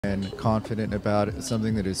And confident about it,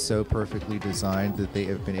 something that is so perfectly designed that they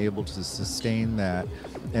have been able to sustain that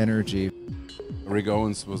energy. Rick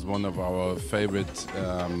Owens was one of our favorite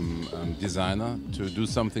designer to do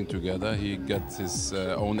something together. He gets his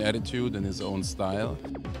own attitude and his own style.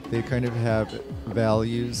 They kind of have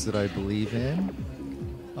values that I believe in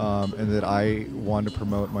and that I want to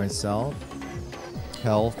promote myself.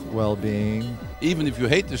 Health, well-being. Even if you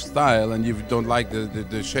hate the style and you don't like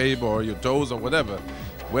the shape or your toes or whatever,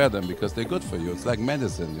 wear them because they're good for you. It's like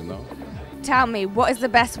medicine, you know. Tell me, what is the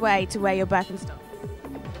best way to wear your Birkenstock?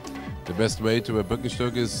 The best way to wear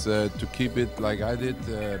Birkenstock is to keep it like I did,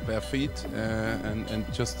 bare feet, and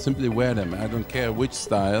just simply wear them. I don't care which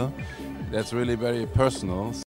style. That's really very personal.